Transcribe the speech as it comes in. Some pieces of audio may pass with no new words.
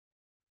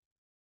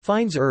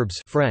Fines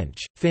herbes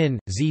French, fin,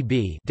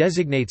 zb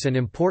designates an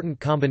important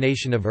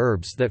combination of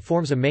herbs that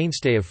forms a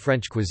mainstay of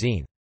French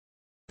cuisine.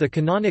 The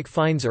canonic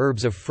fines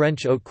herbes of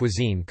French haute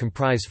cuisine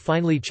comprise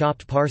finely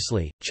chopped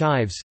parsley,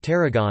 chives,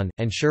 tarragon,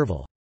 and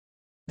chervil.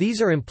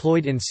 These are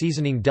employed in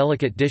seasoning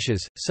delicate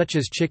dishes, such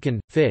as chicken,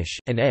 fish,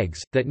 and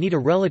eggs, that need a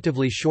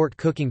relatively short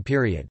cooking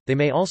period. They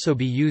may also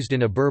be used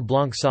in a beurre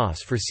blanc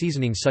sauce for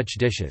seasoning such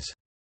dishes.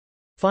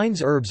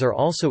 Fines herbes are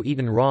also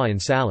eaten raw in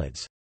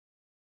salads.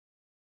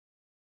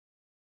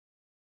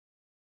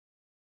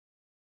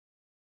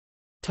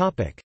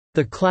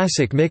 The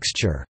classic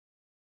mixture.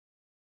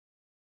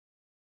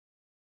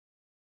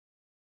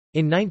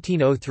 In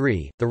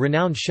 1903, the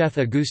renowned chef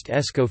Auguste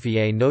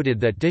Escoffier noted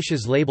that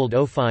dishes labeled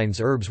aux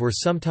fines herbes were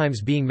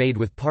sometimes being made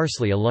with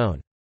parsley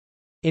alone.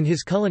 In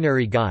his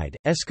culinary guide,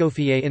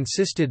 Escoffier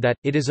insisted that,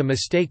 it is a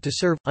mistake to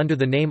serve, under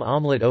the name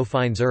omelette aux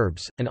fines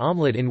herbes, an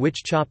omelette in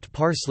which chopped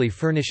parsley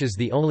furnishes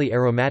the only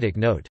aromatic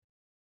note.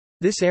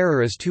 This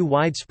error is too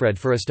widespread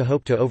for us to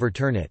hope to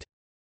overturn it.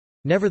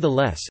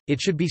 Nevertheless,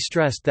 it should be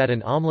stressed that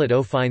an omelette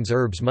aux fines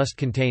herbes must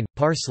contain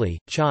parsley,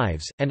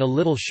 chives, and a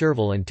little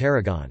chervil and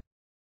tarragon.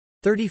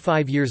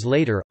 35 years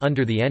later,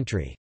 under the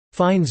entry,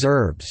 Fines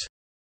herbes,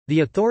 the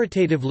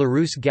authoritative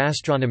Larousse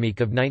Gastronomique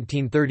of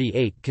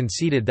 1938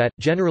 conceded that,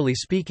 generally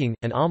speaking,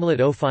 an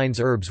omelette aux fines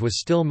herbes was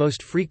still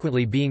most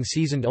frequently being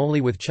seasoned only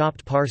with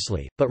chopped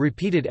parsley, but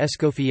repeated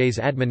Escoffier's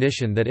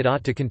admonition that it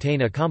ought to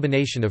contain a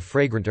combination of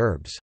fragrant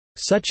herbs,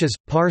 such as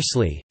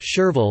parsley,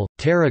 chervil,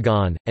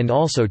 tarragon, and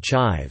also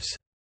chives.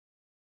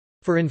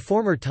 For in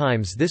former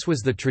times this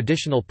was the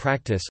traditional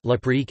practice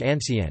l'apérique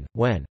ancienne,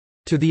 when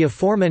to the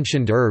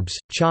aforementioned herbs,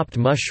 chopped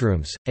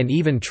mushrooms, and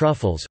even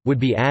truffles, would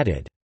be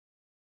added.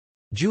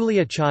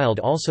 Julia Child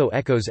also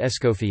echoes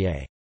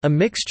Escoffier. A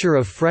mixture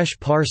of fresh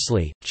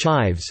parsley,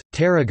 chives,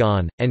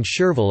 tarragon, and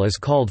chervil is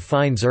called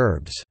fines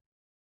herbes.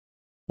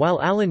 While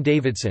Alan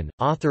Davidson,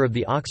 author of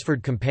the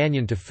Oxford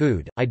Companion to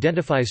Food,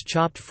 identifies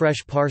chopped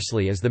fresh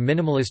parsley as the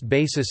minimalist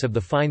basis of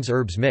the fines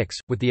herbes mix,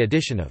 with the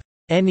addition of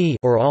any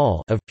or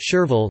all of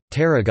chervil,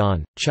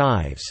 tarragon,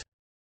 chives,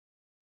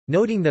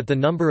 noting that the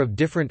number of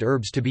different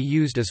herbs to be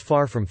used is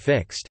far from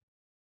fixed.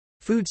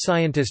 Food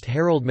scientist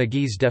Harold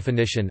McGee's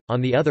definition, on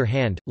the other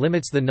hand,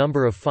 limits the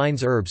number of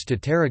fines herbs to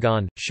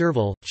tarragon,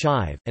 chervil,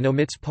 chive, and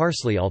omits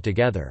parsley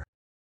altogether.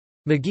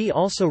 McGee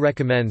also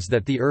recommends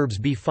that the herbs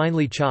be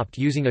finely chopped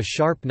using a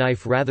sharp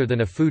knife rather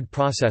than a food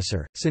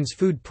processor, since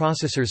food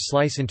processors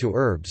slice into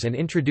herbs and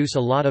introduce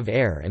a lot of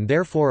air and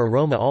therefore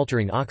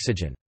aroma-altering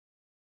oxygen.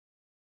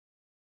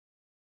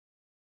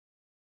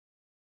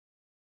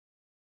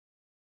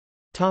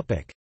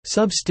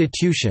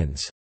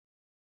 Substitutions.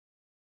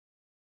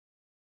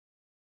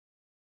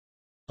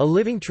 A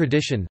living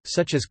tradition,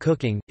 such as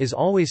cooking, is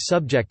always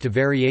subject to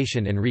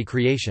variation and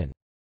recreation.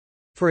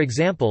 For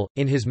example,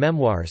 in his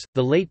memoirs,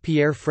 the late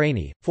Pierre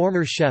Franey,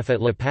 former chef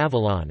at Le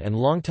Pavillon and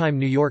longtime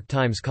New York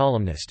Times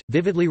columnist,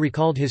 vividly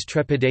recalled his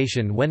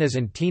trepidation when as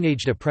an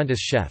teenaged apprentice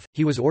chef,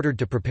 he was ordered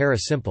to prepare a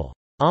simple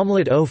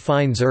omelette aux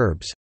fines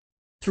herbes,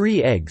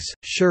 3 eggs,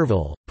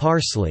 chervil,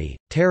 parsley,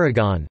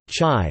 tarragon,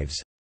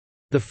 chives.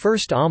 The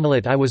first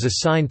omelette I was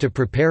assigned to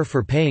prepare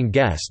for paying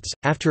guests,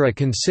 after a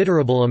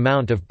considerable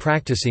amount of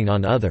practicing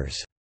on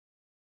others.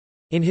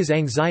 In his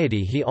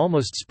anxiety he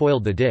almost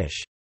spoiled the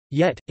dish.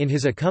 Yet, in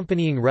his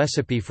accompanying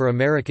recipe for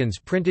Americans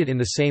printed in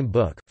the same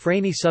book,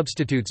 Franey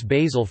substitutes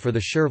basil for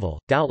the chervil,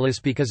 doubtless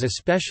because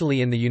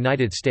especially in the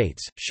United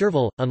States,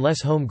 chervil,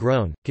 unless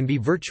home-grown, can be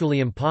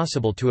virtually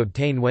impossible to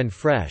obtain when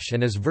fresh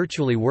and is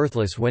virtually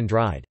worthless when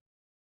dried.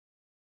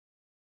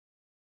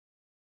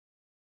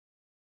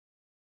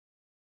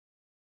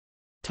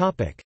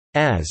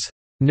 As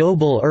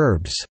noble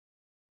herbs.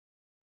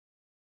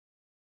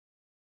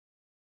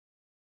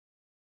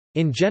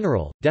 In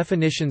general,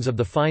 definitions of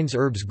the fines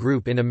herbes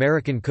group in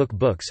American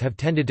cookbooks have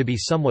tended to be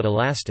somewhat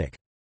elastic.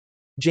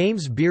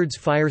 James Beard's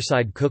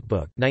Fireside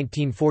Cookbook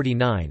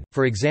 1949,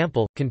 for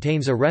example,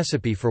 contains a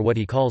recipe for what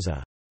he calls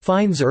a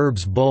fines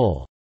herbes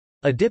bowl,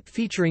 a dip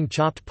featuring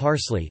chopped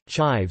parsley,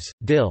 chives,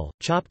 dill,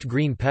 chopped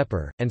green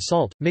pepper, and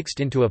salt, mixed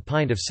into a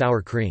pint of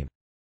sour cream.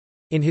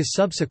 In his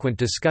subsequent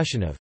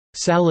discussion of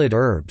salad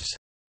herbs,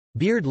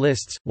 Beard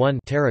lists, 1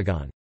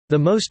 tarragon, the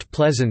most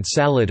pleasant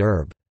salad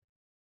herb.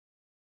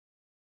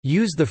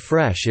 Use the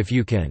fresh if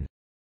you can.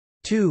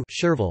 2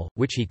 chervil,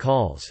 which he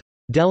calls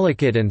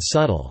delicate and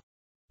subtle.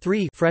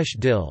 3 fresh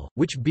dill,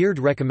 which Beard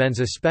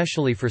recommends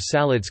especially for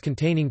salads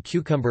containing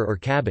cucumber or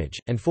cabbage,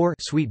 and 4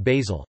 sweet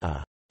basil,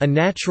 a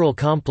natural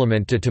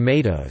complement to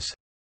tomatoes.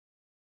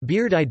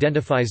 Beard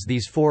identifies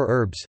these 4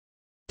 herbs,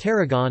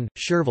 tarragon,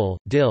 chervil,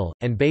 dill,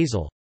 and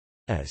basil,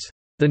 as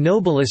the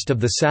noblest of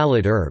the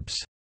salad herbs,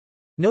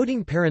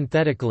 noting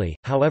parenthetically,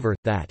 however,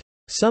 that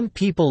some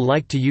people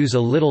like to use a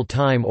little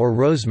thyme or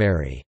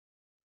rosemary.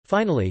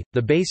 Finally,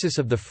 the basis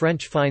of the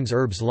French fines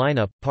herbes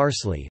lineup,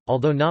 parsley,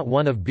 although not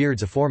one of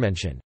Beard's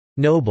aforementioned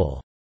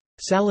noble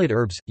salad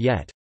herbs,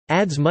 yet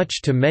adds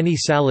much to many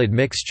salad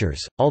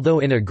mixtures, although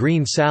in a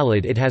green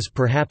salad it has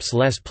perhaps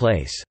less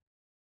place.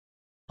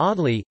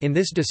 Oddly, in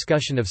this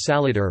discussion of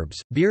salad herbs,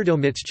 Beard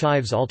omits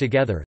chives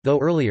altogether, though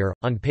earlier,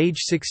 on page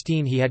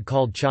 16 he had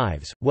called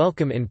chives,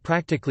 welcome in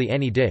practically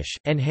any dish,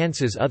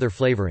 enhances other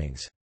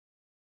flavorings.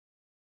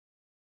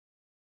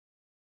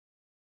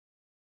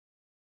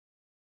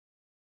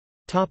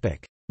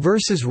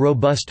 Versus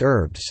robust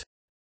herbs.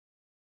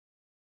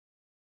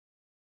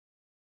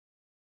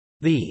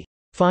 The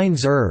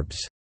fines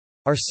herbs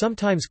are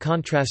sometimes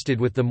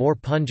contrasted with the more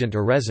pungent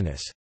or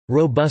resinous,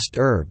 robust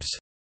herbs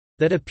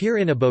that appear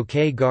in a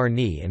bouquet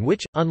garni and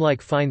which,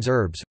 unlike fines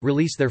herbs,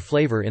 release their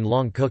flavor in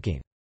long cooking.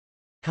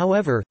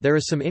 However, there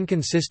is some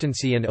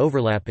inconsistency and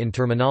overlap in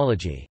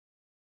terminology.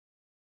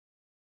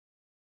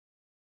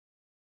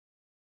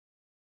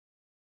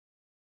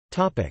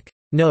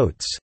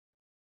 Notes